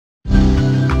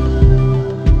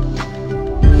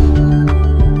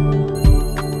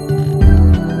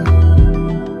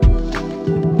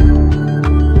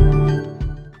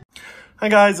Hi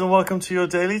guys, and welcome to your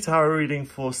daily tarot reading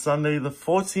for Sunday the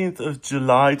 14th of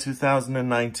July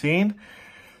 2019.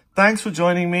 Thanks for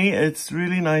joining me. It's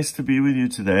really nice to be with you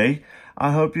today.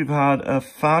 I hope you've had a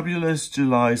fabulous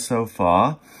July so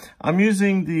far. I'm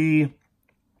using the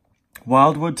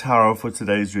Wildwood Tarot for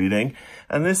today's reading,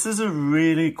 and this is a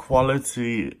really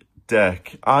quality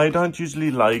deck. I don't usually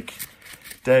like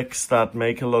decks that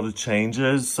make a lot of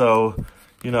changes, so,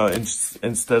 you know,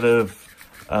 instead of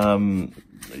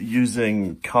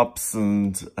using cups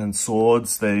and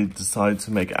swords, they decide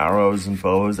to make arrows and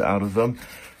bows out of them.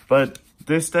 But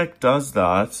this deck does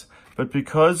that. But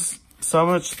because so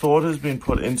much thought has been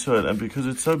put into it, and because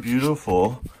it's so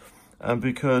beautiful, and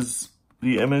because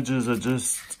the images are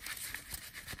just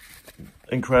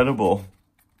incredible,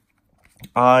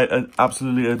 I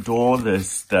absolutely adore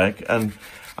this deck. And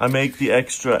I make the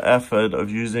extra effort of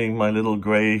using my little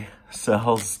gray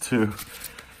cells to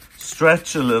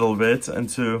stretch a little bit and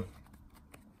to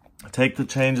take the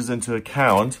changes into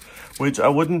account, which I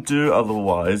wouldn't do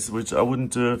otherwise, which I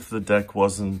wouldn't do if the deck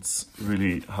wasn't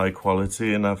really high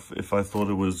quality enough, if I thought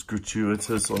it was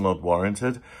gratuitous or not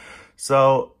warranted.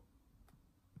 So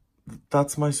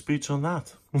that's my speech on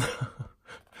that.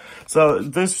 So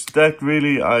this deck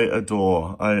really I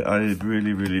adore. I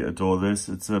really, really adore this.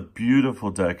 It's a beautiful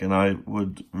deck, and I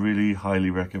would really highly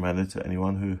recommend it to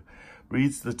anyone who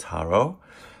reads the tarot.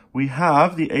 We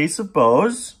have the Ace of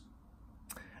Bows,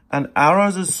 and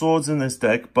arrows are swords in this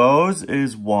deck. Bows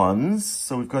is wands.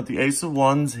 So we've got the Ace of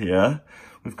Wands here.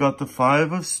 We've got the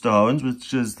Five of Stones,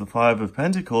 which is the Five of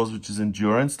Pentacles, which is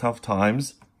endurance, tough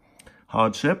times,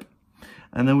 hardship.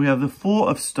 And then we have the Four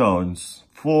of Stones,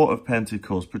 Four of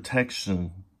Pentacles,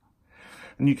 protection.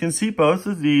 And you can see both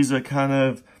of these are kind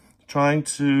of trying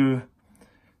to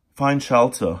find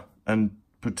shelter and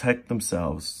protect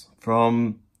themselves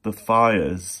from the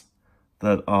fires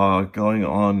that are going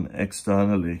on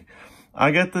externally.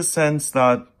 I get the sense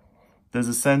that there's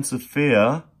a sense of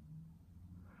fear,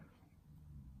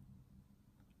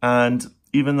 and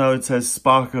even though it says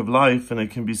spark of life and it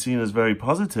can be seen as very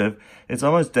positive, it's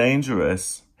almost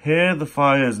dangerous. Here the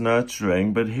fire is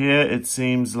nurturing, but here it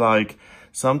seems like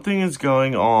something is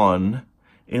going on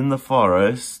in the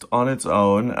forest on its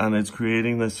own, and it's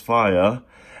creating this fire,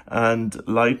 and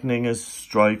lightning is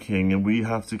striking, and we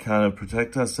have to kind of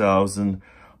protect ourselves and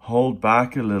hold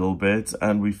back a little bit,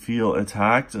 and we feel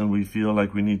attacked, and we feel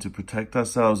like we need to protect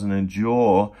ourselves and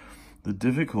endure the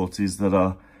difficulties that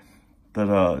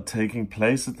are taking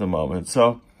place at the moment.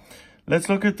 So let's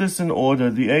look at this in order.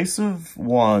 The Ace of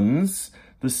Wands,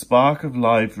 the spark of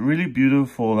life, really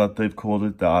beautiful that they've called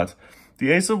it that.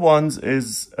 The Ace of Wands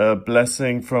is a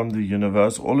blessing from the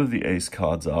universe. All of the Ace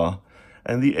cards are.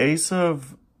 And the Ace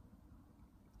of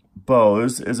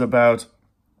Bows is about,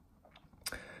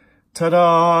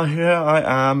 ta-da, here I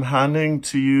am handing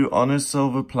to you on a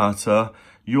silver platter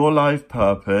your life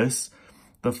purpose,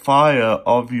 the fire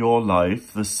of your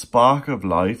life, the spark of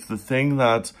life, the thing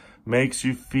that makes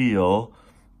you feel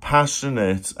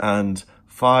passionate and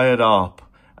fired up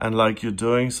and like you're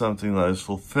doing something that is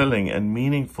fulfilling and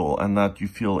meaningful and that you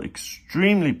feel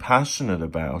extremely passionate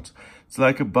about. It's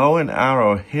like a bow and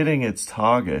arrow hitting its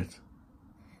target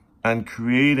and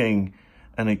creating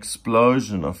an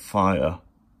explosion of fire.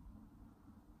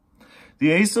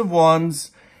 The Ace of Wands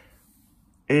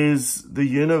is the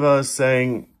universe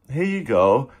saying, here you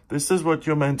go, this is what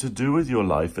you're meant to do with your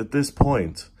life at this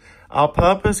point. Our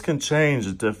purpose can change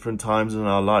at different times in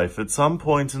our life. At some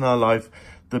point in our life,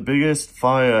 the biggest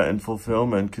fire and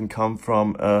fulfillment can come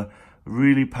from a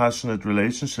really passionate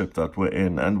relationship that we're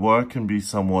in, and work can be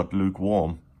somewhat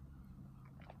lukewarm.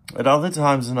 At other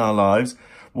times in our lives,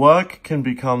 work can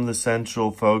become the central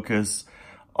focus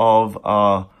of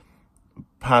our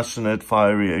passionate,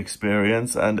 fiery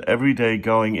experience, and every day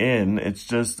going in, it's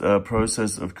just a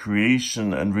process of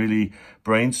creation and really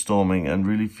brainstorming and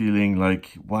really feeling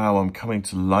like, wow, I'm coming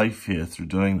to life here through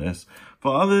doing this.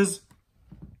 For others,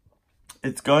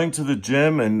 it's going to the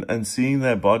gym and seeing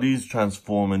their bodies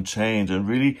transform and change and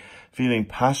really feeling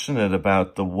passionate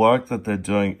about the work that they're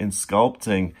doing in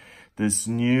sculpting this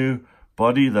new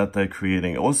body that they're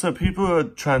creating. Also, people who are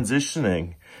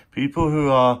transitioning, people who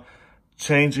are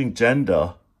changing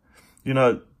gender, you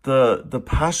know, the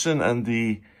passion and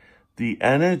the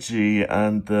energy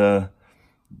and the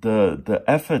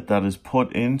effort that is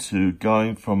put into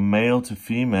going from male to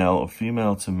female or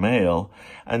female to male,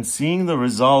 and seeing the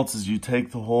results as you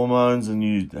take the hormones and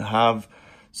you have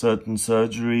certain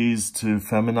surgeries to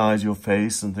feminize your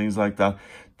face and things like that.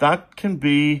 That can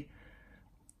be,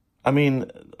 I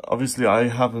mean, obviously I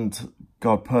haven't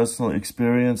got personal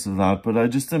experience of that, but I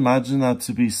just imagine that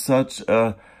to be such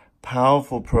a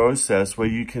powerful process where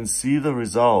you can see the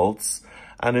results,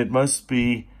 and it must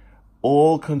be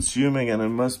all-consuming and it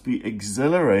must be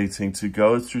exhilarating to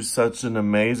go through such an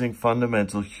amazing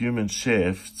fundamental human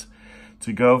shift,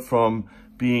 to go from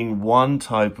being one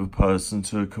type of person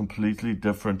to a completely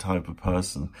different type of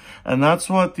person. And that's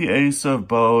what the Ace of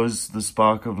Bows, the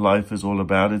Spark of Life, is all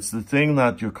about. It's the thing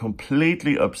that you're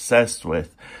completely obsessed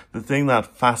with, the thing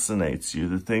that fascinates you,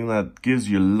 the thing that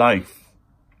gives you life.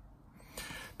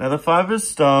 Now, the Five of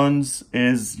Stones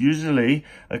is usually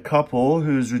a couple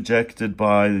who's rejected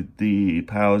by the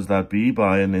powers that be,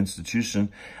 by an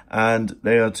institution, and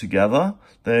they are together,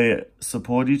 they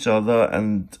support each other,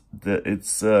 and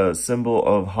it's a symbol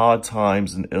of hard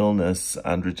times and illness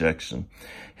and rejection.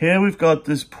 Here we've got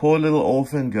this poor little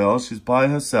orphan girl. She's by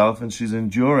herself and she's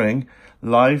enduring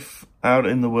life out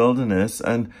in the wilderness,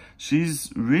 and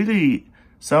she's really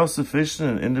self-sufficient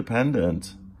and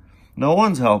independent. No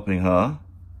one's helping her.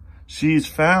 She's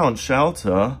found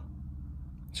shelter.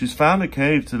 She's found a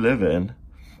cave to live in.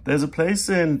 There's a place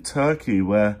in Turkey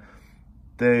where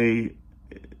they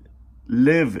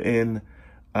live in,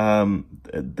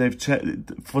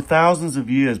 for thousands of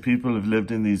years, people have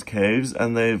lived in these caves,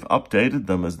 and they've updated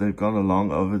them as they've gone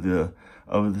along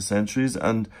over the centuries,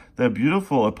 and they're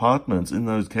beautiful apartments in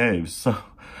those caves. So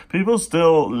people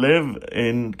still live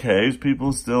in caves.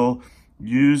 People still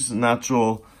use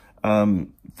natural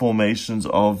formations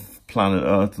of planet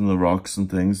Earth and the rocks and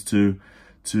things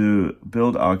to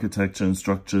build architecture and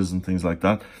structures and things like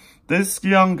that. This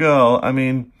young girl, I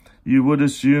mean, you would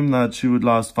assume that she would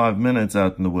last 5 minutes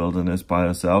out in the wilderness by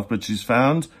herself, but she's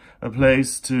found a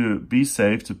place to be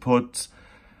safe, to put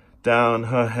down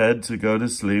her head, to go to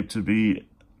sleep, to be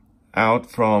out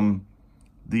from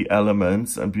the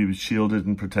elements and be shielded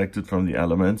and protected from the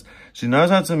elements. She knows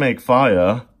how to make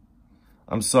fire.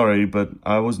 I'm sorry, but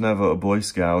I was never a Boy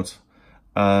Scout,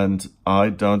 and I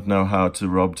don't know how to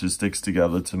rub two sticks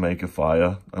together to make a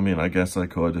fire. I mean, I guess I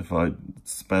could if I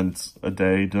spent a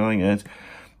day doing it.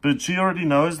 But she already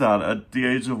knows that at the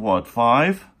age of, what,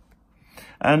 5?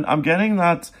 And I'm getting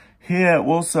that here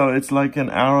also, it's like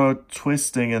an arrow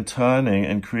twisting and turning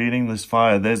and creating this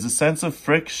fire. There's a sense of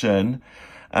friction,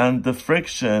 and the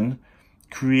friction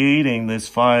creating this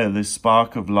fire, this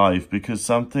spark of life, because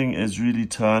something is really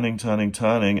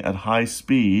turning at high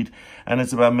speed, and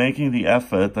it's about making the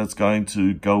effort that's going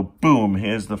to go boom,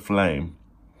 here's the flame.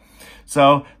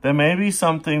 So there may be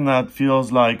something that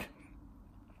feels like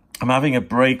I'm having a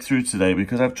breakthrough today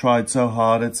because I've tried so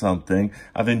hard at something.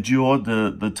 I've endured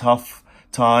the tough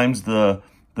times, the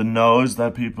no's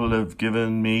that people have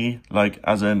given me, like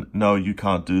as in, no, you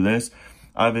can't do this.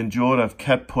 I've endured, I've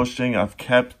kept pushing, I've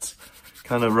kept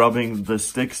kind of rubbing the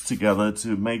sticks together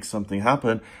to make something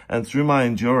happen. And through my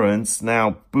endurance,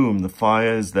 now, boom, the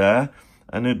fire is there,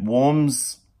 and it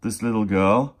warms this little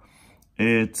girl.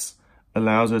 It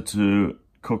allows her to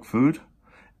cook food.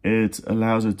 It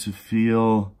allows her to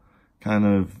feel kind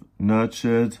of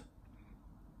nurtured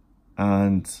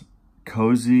and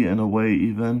cozy in a way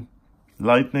even.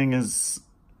 Lightning is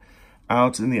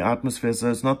out in the atmosphere, so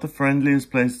it's not the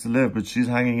friendliest place to live, but she's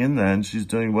hanging in there and she's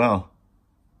doing well.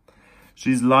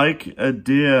 She's like a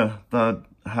deer that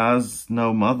has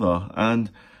no mother. And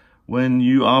when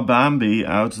you are Bambi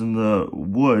out in the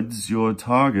woods, you're a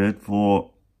target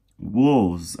for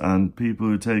wolves and people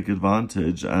who take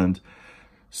advantage, and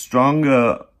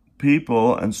stronger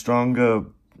people and stronger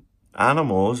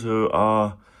animals who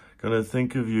are going to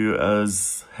think of you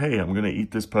as, hey, I'm going to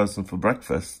eat this person for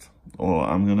breakfast, or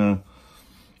I'm going to,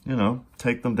 you know,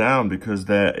 take them down because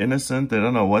they're innocent, they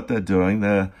don't know what they're doing,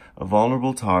 they're a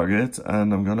vulnerable target,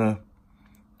 and I'm gonna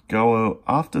go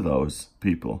after those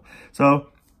people. So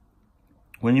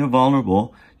when you're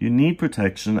vulnerable, you need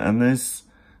protection, and this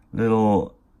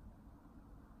little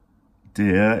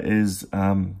deer is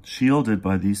shielded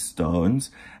by these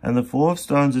stones. And the Four of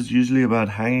Stones is usually about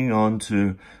hanging on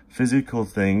to physical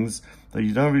things that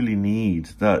you don't really need,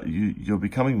 that you're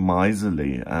becoming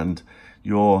miserly, and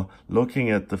you're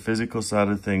looking at the physical side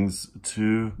of things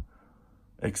too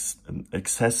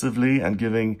excessively and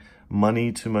giving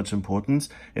money too much importance.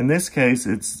 In this case,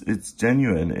 it's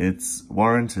genuine, it's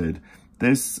warranted.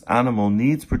 This animal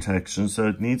needs protection, so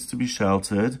it needs to be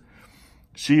sheltered.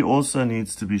 She also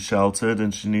needs to be sheltered,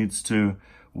 and she needs to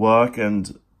work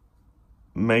and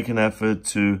make an effort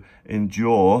to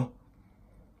endure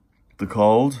the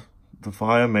cold, the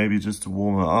fire, maybe just to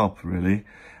warm her up, really.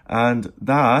 And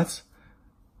that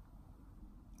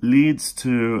leads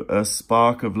to a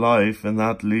spark of life, and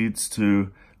that leads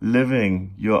to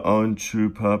living your own true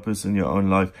purpose in your own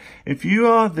life. If you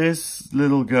are this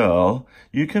little girl,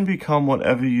 you can become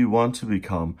whatever you want to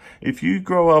become. If you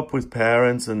grow up with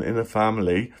parents and in a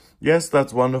family, yes,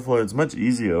 that's wonderful. It's much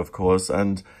easier, of course.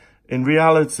 And in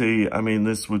reality, I mean,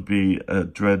 this would be a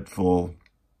dreadful,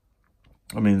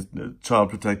 Child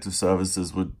Protective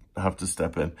Services would have to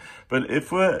step in. But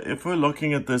if we're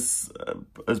looking at this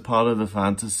as part of the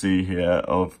fantasy here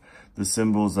of the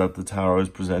symbols that the tarot is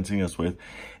presenting us with,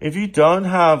 if you don't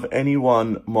have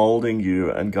anyone molding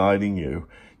you and guiding you,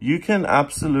 you can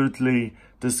absolutely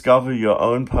discover your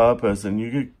own purpose and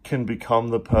you can become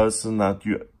the person that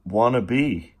you want to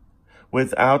be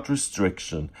without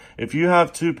restriction. If you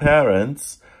have two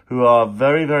parents who are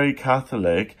very, very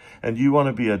Catholic and you want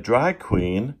to be a drag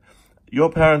queen, your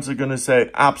parents are going to say,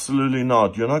 absolutely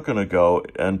not. You're not going to go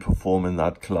and perform in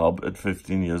that club at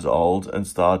 15 years old and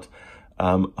start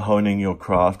honing your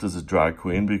craft as a drag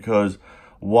queen, because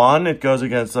one, it goes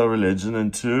against our religion,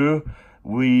 and two,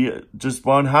 we just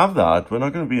won't have that. We're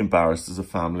not going to be embarrassed as a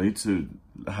family to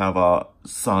have our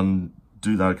son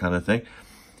do that kind of thing.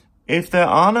 If there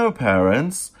are no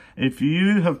parents, if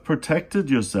you have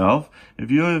protected yourself, if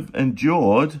you have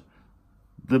endured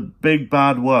the big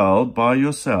bad world by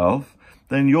yourself,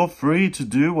 then you're free to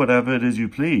do whatever it is you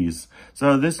please.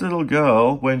 So this little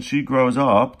girl, when she grows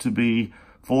up to be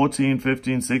 14,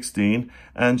 15, 16,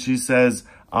 and she says,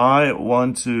 I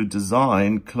want to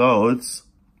design clothes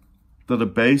that are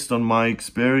based on my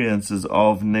experiences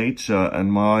of nature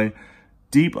and my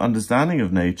deep understanding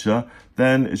of nature,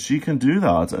 then she can do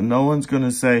that. And no one's going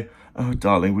to say, oh,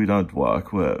 darling, we don't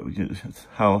work.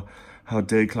 How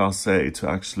déclassé to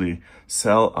actually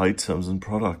sell items and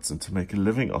products and to make a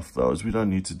living off those. We don't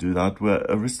need to do that. We're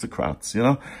aristocrats, you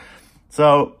know?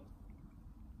 So,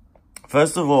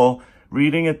 first of all,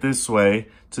 reading it this way,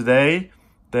 today,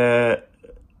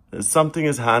 something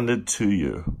is handed to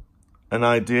you. An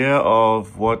idea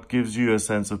of what gives you a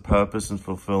sense of purpose and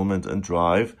fulfillment and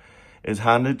drive is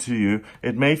handed to you.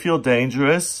 It may feel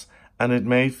dangerous and it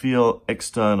may feel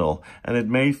external and it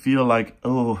may feel like,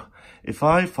 oh, if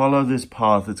I follow this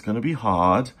path, it's going to be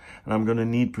hard and I'm going to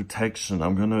need protection.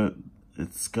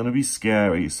 It's going to be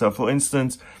scary. So for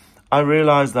instance, I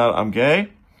realize that I'm gay,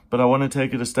 but I want to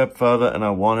take it a step further and I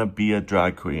want to be a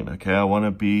drag queen. Okay. I want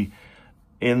to be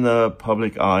in the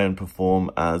public eye and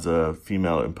perform as a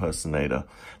female impersonator.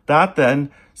 That then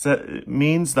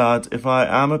means that if I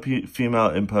am a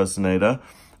female impersonator,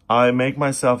 I make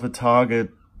myself a target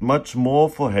much more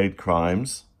for hate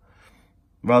crimes,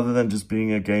 rather than just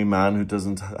being a gay man who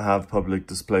doesn't have public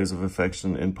displays of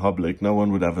affection in public. No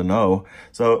one would ever know.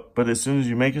 So, but as soon as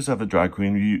you make yourself a drag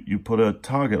queen, you put a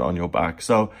target on your back.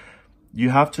 So you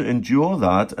have to endure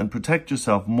that and protect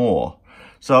yourself more.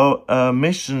 So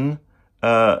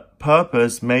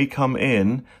purpose may come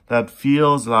in that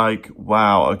feels like,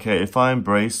 wow, okay, if I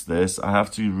embrace this, I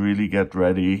have to really get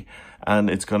ready and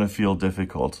it's going to feel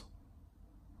difficult.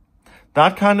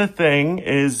 That kind of thing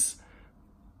is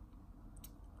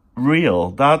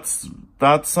real. That's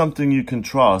something you can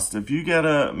trust. If you get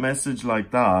a message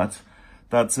like that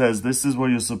says this is what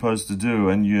you're supposed to do,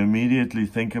 and you immediately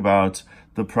think about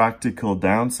the practical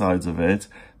downsides of it,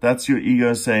 that's your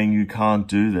ego saying you can't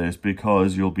do this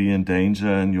because you'll be in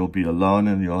danger and you'll be alone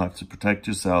and you'll have to protect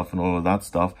yourself and all of that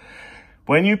stuff.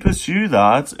 When you pursue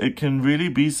that, it can really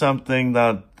be something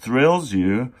that thrills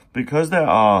you because there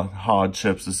are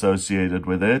hardships associated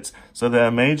with it. So there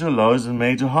are major lows and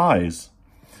major highs.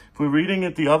 If we're reading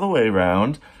it the other way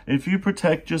around, if you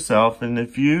protect yourself and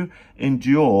if you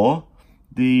endure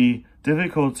the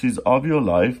difficulties of your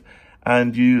life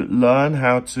and you learn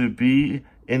how to be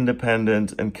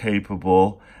independent and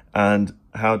capable and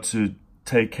how to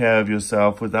take care of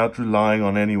yourself without relying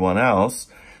on anyone else,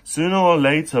 sooner or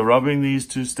later, rubbing these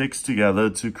two sticks together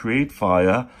to create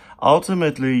fire,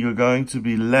 ultimately you're going to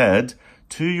be led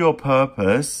to your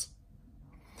purpose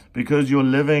because you're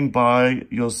living by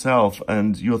yourself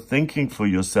and you're thinking for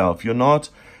yourself. You're not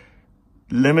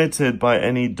limited by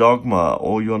any dogma,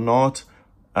 or you're not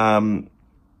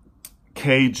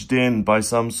caged in by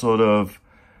some sort of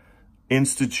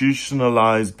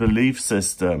institutionalized belief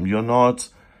system. You're not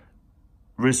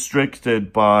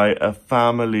restricted by a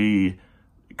family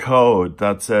code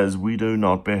that says we do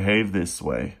not behave this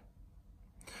way.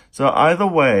 So either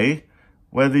way,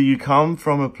 whether you come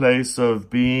from a place of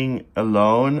being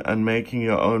alone and making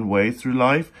your own way through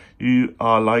life, you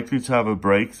are likely to have a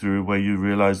breakthrough where you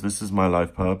realize this is my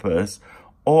life purpose,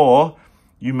 or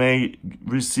you may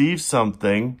receive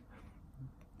something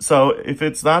So if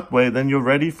it's that way, then you're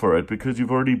ready for it because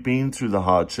you've already been through the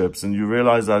hardships and you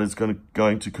realize that it's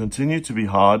going to continue to be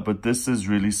hard, but this is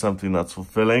really something that's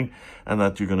fulfilling and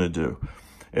that you're going to do.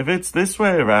 If it's this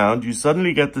way around, you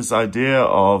suddenly get this idea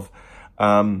of,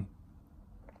 I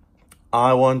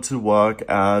want to work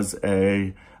as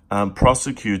a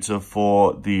prosecutor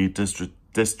for the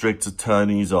district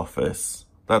attorney's office.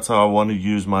 That's how I want to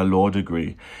use my law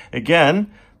degree.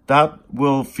 Again, that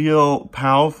will feel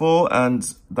powerful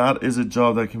and that is a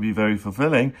job that can be very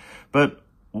fulfilling. But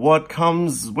what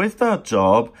comes with that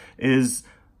job is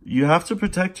you have to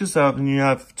protect yourself and you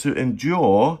have to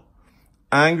endure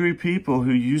angry people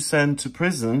who you send to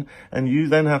prison, and you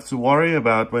then have to worry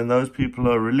about when those people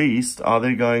are released, are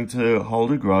they going to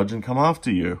hold a grudge and come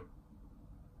after you?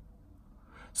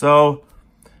 So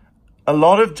a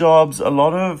lot of jobs, a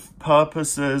lot of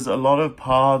purposes, a lot of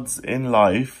paths in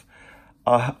life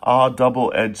are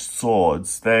double-edged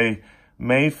swords. They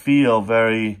may feel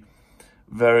very,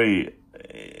 very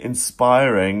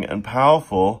inspiring and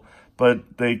powerful,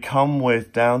 but they come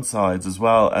with downsides as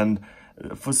well. And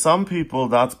for some people,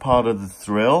 that's part of the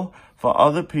thrill. For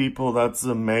other people, that's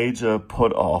a major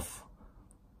put-off.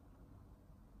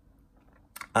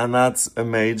 And that's a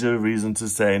major reason to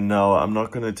say, no, I'm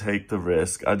not going to take the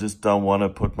risk. I just don't want to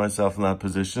put myself in that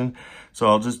position. So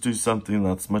I'll just do something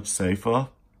that's much safer.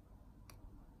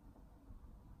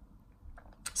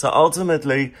 So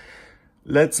ultimately,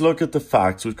 let's look at the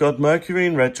facts. We've got Mercury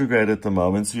in retrograde at the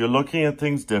moment, so you're looking at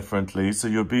things differently. So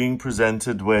you're being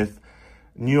presented with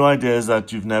new ideas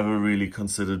that you've never really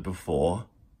considered before.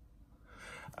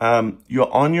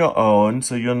 You're on your own,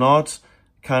 so you're not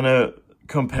kind of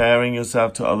comparing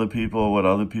yourself to other people or what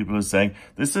other people are saying.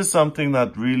 This is something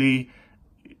that really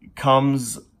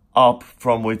comes up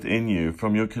from within you,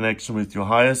 from your connection with your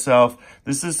higher self.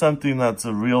 This is something that's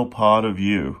a real part of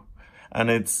you. And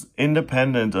it's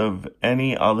independent of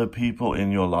any other people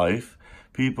in your life,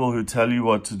 people who tell you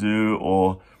what to do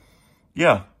or,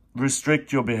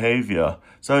 restrict your behavior.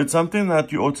 So it's something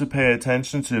that you ought to pay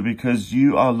attention to because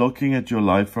you are looking at your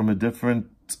life from a different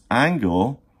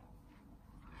angle.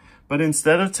 But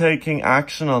instead of taking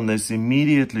action on this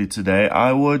immediately today,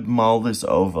 I would mull this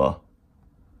over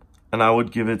and I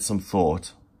would give it some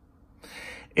thought.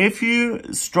 If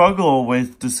you struggle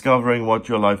with discovering what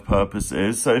your life purpose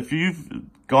is, so if you've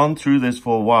gone through this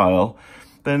for a while,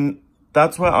 then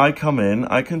that's where I come in.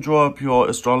 I can draw up your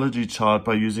astrology chart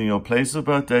by using your place of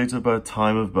birth, date of birth,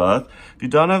 time of birth. If you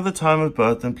don't have the time of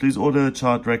birth, then please order a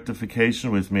chart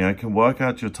rectification with me. I can work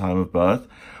out your time of birth.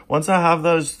 Once I have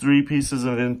those 3 pieces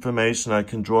of information, I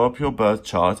can draw up your birth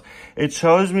chart. It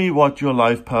shows me what your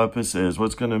life purpose is,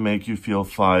 what's going to make you feel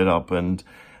fired up and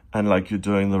like you're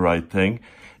doing the right thing.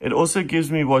 It also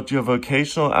gives me what your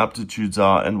vocational aptitudes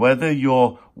are and whether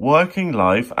your working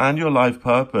life and your life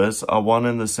purpose are one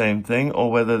and the same thing or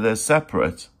whether they're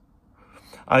separate.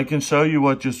 I can show you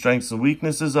what your strengths and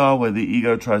weaknesses are, where the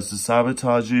ego tries to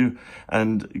sabotage you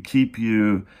and keep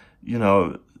you,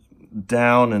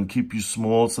 down and keep you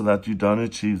small so that you don't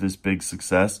achieve this big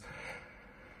success.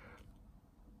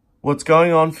 What's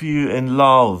going on for you in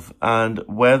love and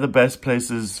where the best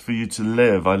place is for you to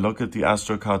live. I look at the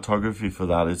astrocartography for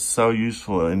that. It's so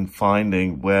useful in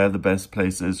finding where the best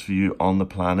place is for you on the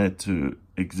planet to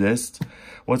exist.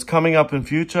 What's coming up in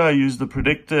future, I use the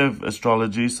predictive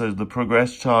astrology, so the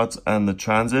progress charts and the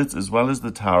transits, as well as the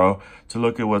tarot, to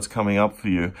look at what's coming up for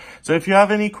you. So if you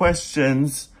have any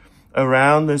questions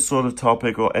around this sort of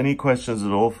topic or any questions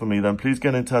at all for me, then please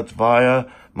get in touch via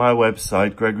my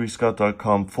website,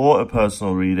 gregoryscott.com, for a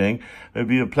personal reading. It would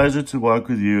be a pleasure to work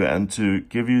with you and to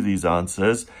give you these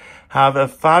answers. Have a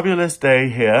fabulous day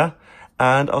here,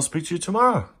 and I'll speak to you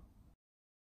tomorrow.